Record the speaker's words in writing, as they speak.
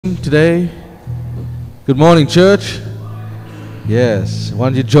Today. Good morning, church. Yes, why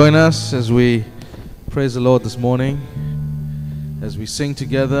don't you join us as we praise the Lord this morning, as we sing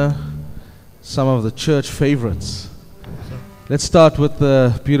together some of the church favorites. Let's start with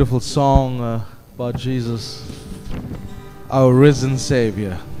the beautiful song about Jesus, our risen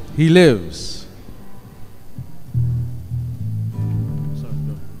Savior. He lives.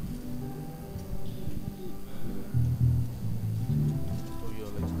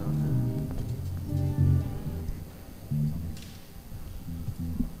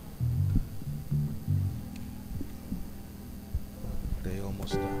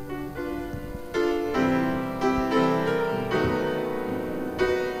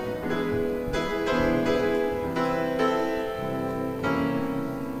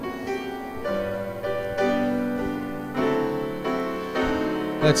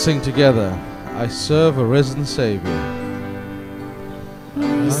 Let's sing together. I serve a risen Savior.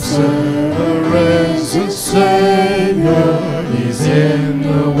 I serve a risen Savior. He's in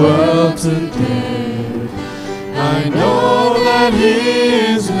the world today. I know that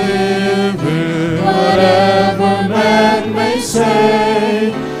He is living, whatever man may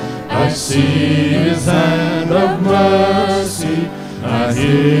say. I see His hand of mercy. I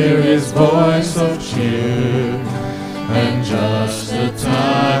hear His voice of cheer. And just the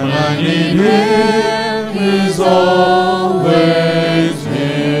time I need Him is always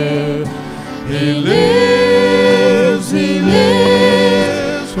near. He lives,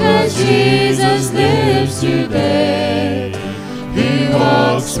 'cause Jesus lives today. He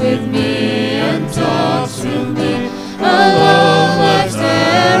walks with me and talks with me along life's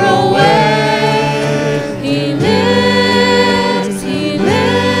narrow way. He lives,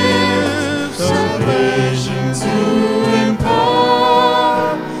 salvation to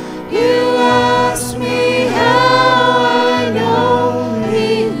impart. You ask me how I know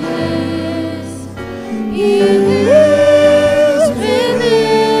He lives. He lives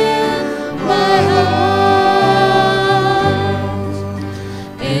within my heart.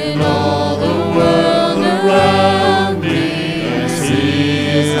 In all the world around me, I see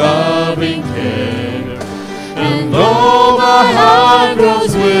His loving care. And though my heart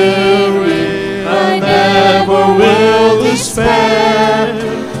grows weary, I never will despair.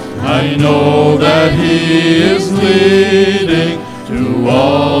 I know that He is leading through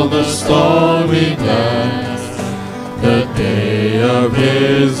all the stormy times. The day of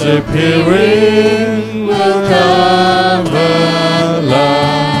His appearing will come at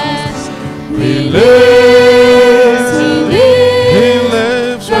last. He lives,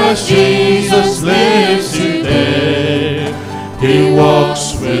 'cause Jesus lives today. He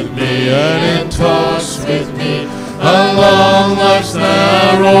walks with me and talks with me along life's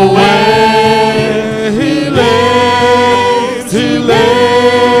narrow way. He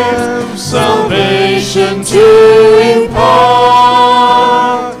lives, salvation to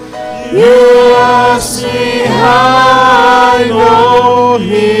impart. You ask me how I know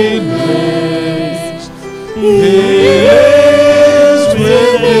He lives. He lives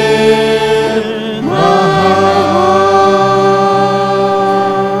within my heart.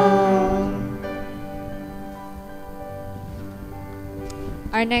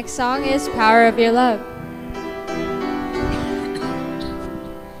 Our next song is Power of Your Love.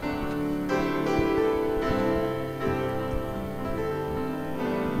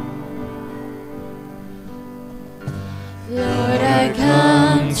 Lord, I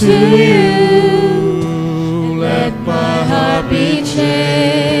come to You. Let my heart be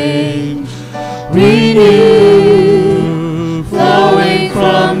changed, renewed, flowing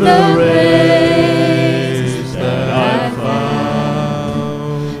from the rays that I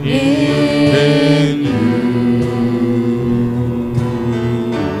found in You.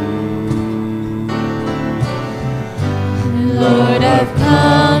 Lord, I've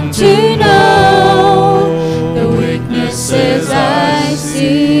come to know the weaknesses I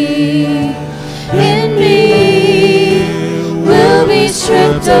see in me will be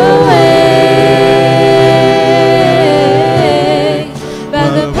stripped away by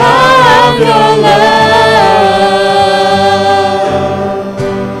the power of Your love.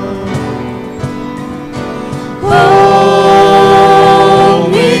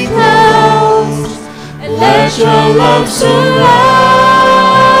 Hold me close and let Your love surround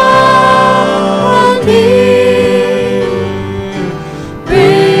me.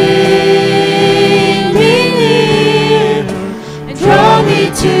 Bring me near and draw me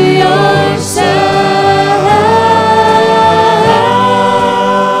to Yourself.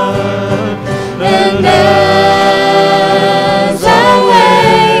 And as I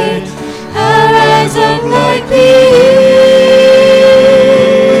wait, I rise up like the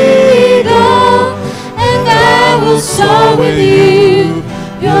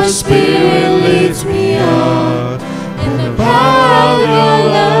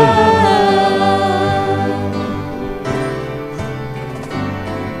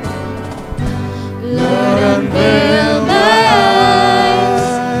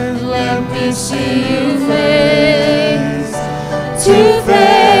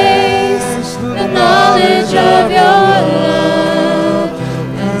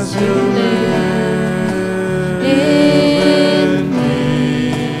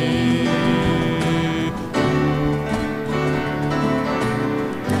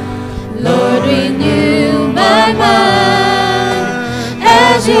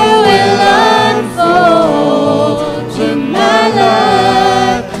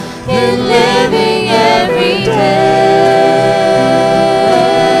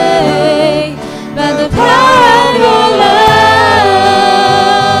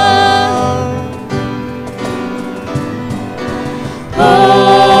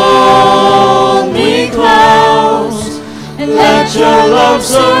Let your love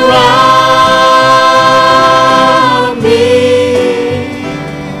surround me.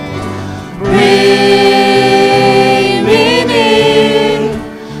 Bring me near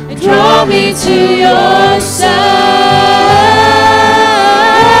and draw me to your side.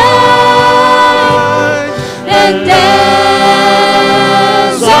 And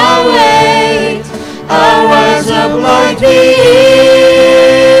as I wait, I'll rise up like the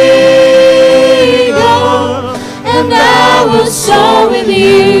eagle, and I will soar with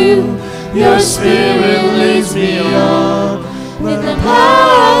you. Your spirit leads me on with the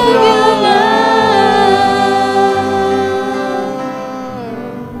power of your love.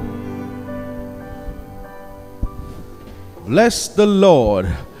 Bless the Lord,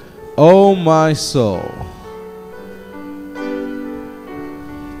 O my soul.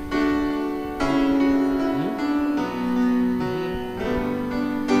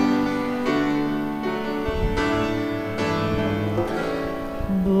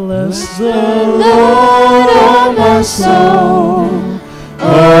 Bless the Lord, oh my soul,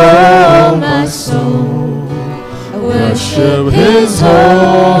 oh my soul. I worship His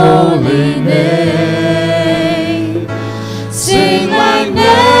holy name. Sing like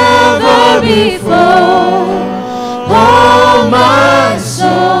never before, oh my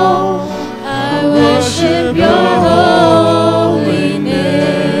soul. I worship your holy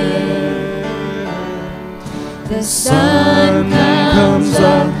name. The sun comes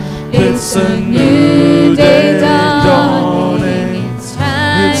up, it's a new day dawning. It's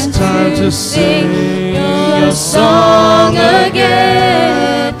time to sing your song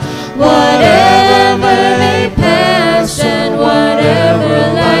again. Whatever may pass and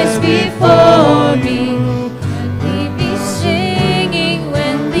whatever lies before me, let me be singing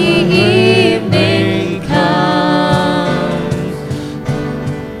when the evening comes.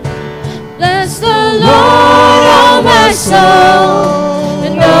 Bless the Lord, oh my soul,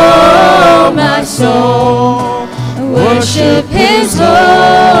 and oh my soul, worship His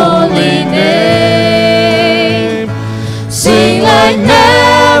holy name. Sing like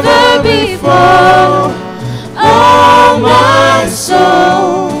never before, oh my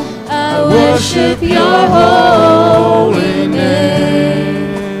soul, I worship your holy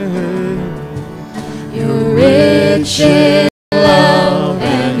name. You're rich in love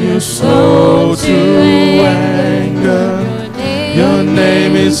and you're slow to anger. Your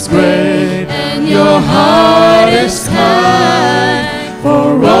name is great and your heart is kind.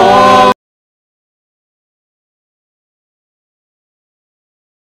 For all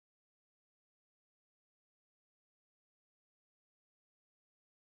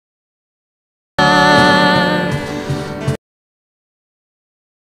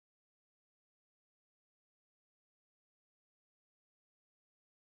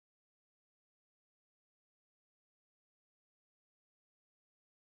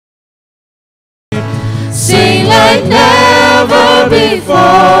sing like never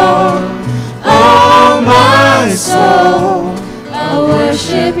before, oh my soul, I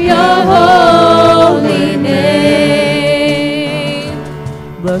worship your holy name.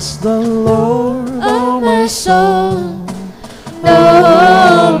 Bless the Lord, oh my soul,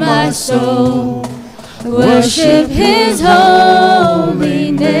 oh my soul, worship His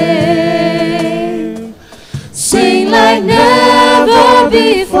holy name. Sing like never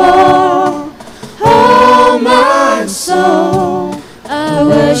before, oh my soul, I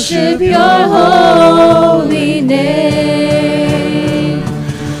worship your holy name.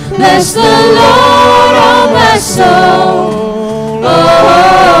 Bless the Lord, oh my soul,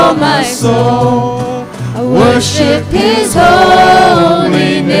 oh my soul, I worship His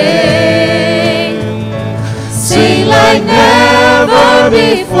holy name. Sing like never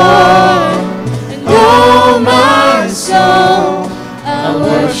before, and oh my soul, I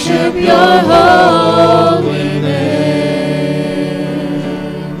worship your holy name.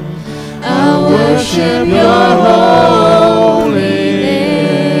 I worship your holy name.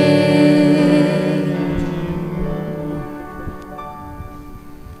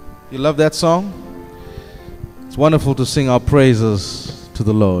 You love that song? It's wonderful to sing our praises to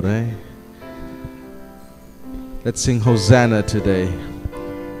the Lord, eh? Let's sing Hosanna today.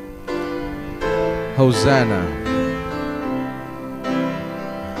 Hosanna.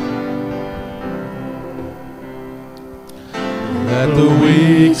 Let the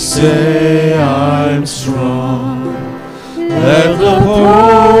weak say I'm strong. Let the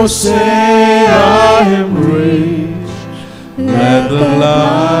poor say I am rich. Let the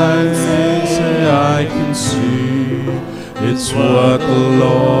blind say I can see. It's what the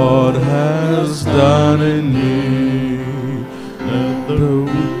Lord has done in me. Let the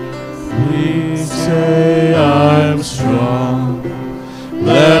weak say I'm strong.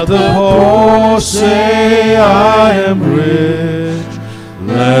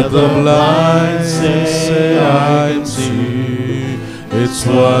 Let the blind say, I see. It's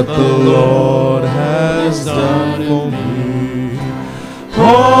what the Lord has done for me.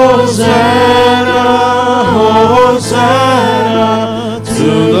 Hosanna, Hosanna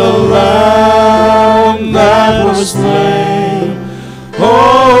to the Lamb that was slain.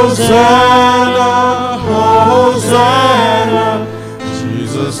 Hosanna, Hosanna.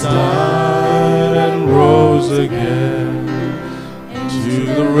 Jesus died and rose again. To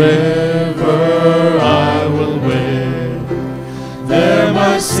the river I will wade. There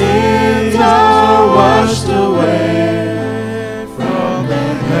my sins are washed away. From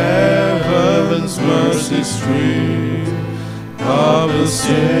the heavens mercy stream of the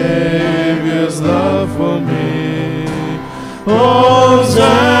Savior's love for me.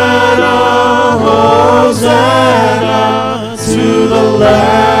 Hosanna, Hosanna to the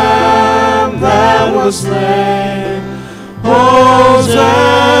Lamb that was slain.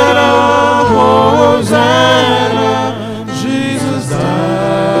 Hosanna, Hosanna. Jesus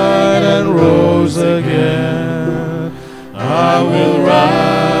died and rose again. I will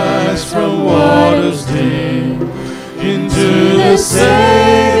rise from waters deep into the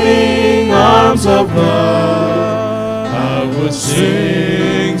saving arms of love. I would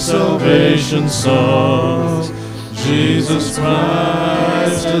sing salvation songs. Jesus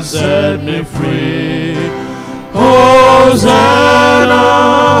Christ has set me free. Hosanna,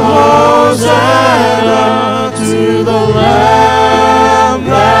 Hosanna to the Lamb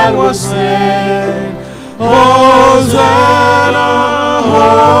that was slain. Hosanna,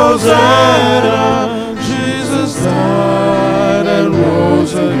 Hosanna. Jesus died and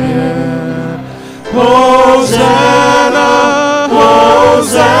rose again. Hosanna,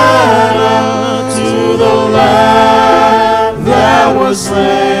 Hosanna to the Lamb that was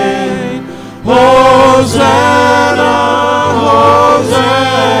slain. Hosanna,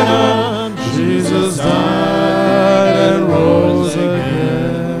 Hosanna. Jesus died and rose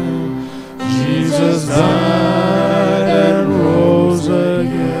again. Jesus died and rose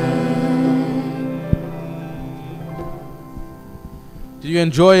again. Do you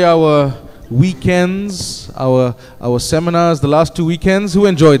enjoy our weekends, our seminars, the last 2 weekends? Who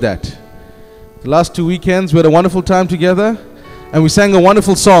enjoyed that? The last 2 weekends we had a wonderful time together and we sang a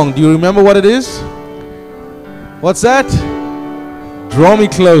wonderful song. Do you remember what it is? What's that? Draw me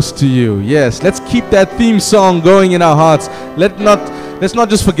close to you. Yes, let's keep that theme song going in our hearts. Let's not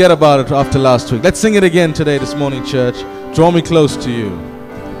just forget about it after last week. Let's sing it again today, this morning, church. Draw me close to you.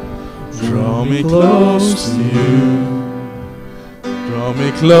 Draw me close to you. Draw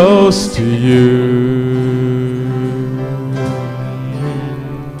me close to you.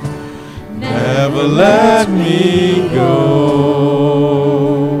 Never let me go.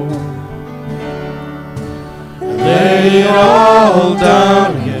 Lay it all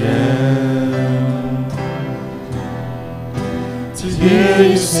down again. To hear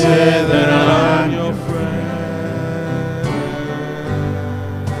you say that I'm your friend.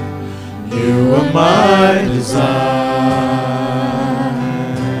 You are my desire,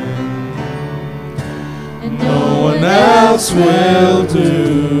 and no one else will do.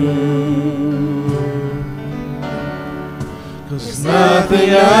 'Cause nothing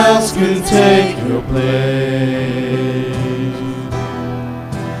else can take your place.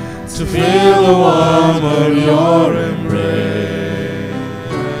 To feel the warmth of your embrace.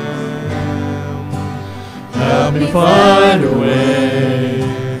 Help me find a way.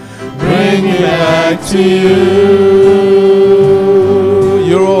 Bring me back to you.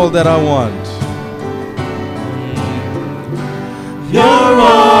 You're all that I want. You're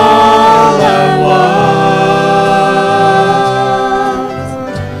all I want.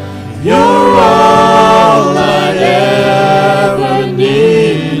 You're all I ever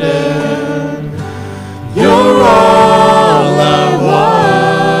needed. You're all I want.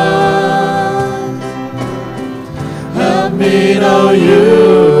 Help me know you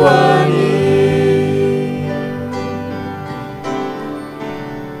are near.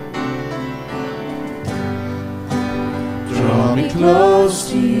 Draw me close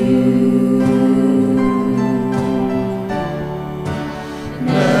to you.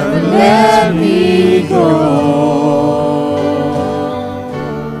 Never let me go.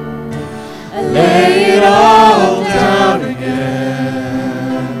 I lay it all down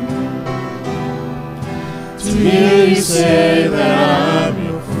again. To hear you say that I'm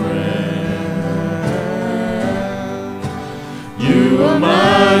your friend. You are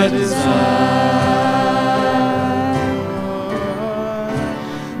my desire.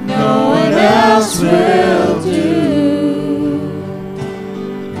 No one else will do.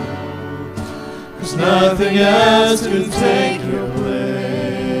 'Cause nothing else can take your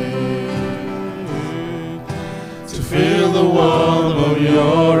place. the warmth of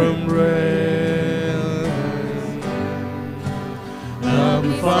your embrace. Help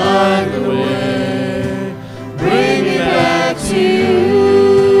me find the way, bring me back to you.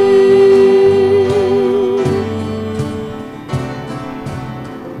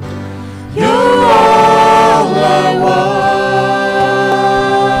 You're all I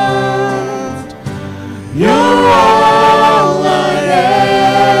want. You're all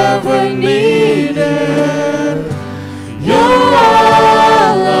I ever needed. You're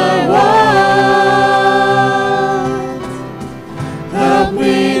all I want. Help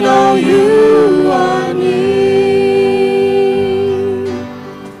me know you are near.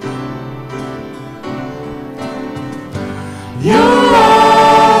 You're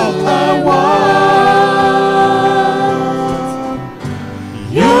all I want.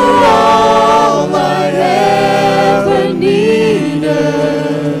 You're all I ever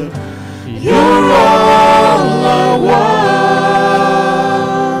needed. You're all I want.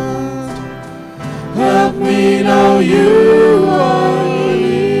 Help me know you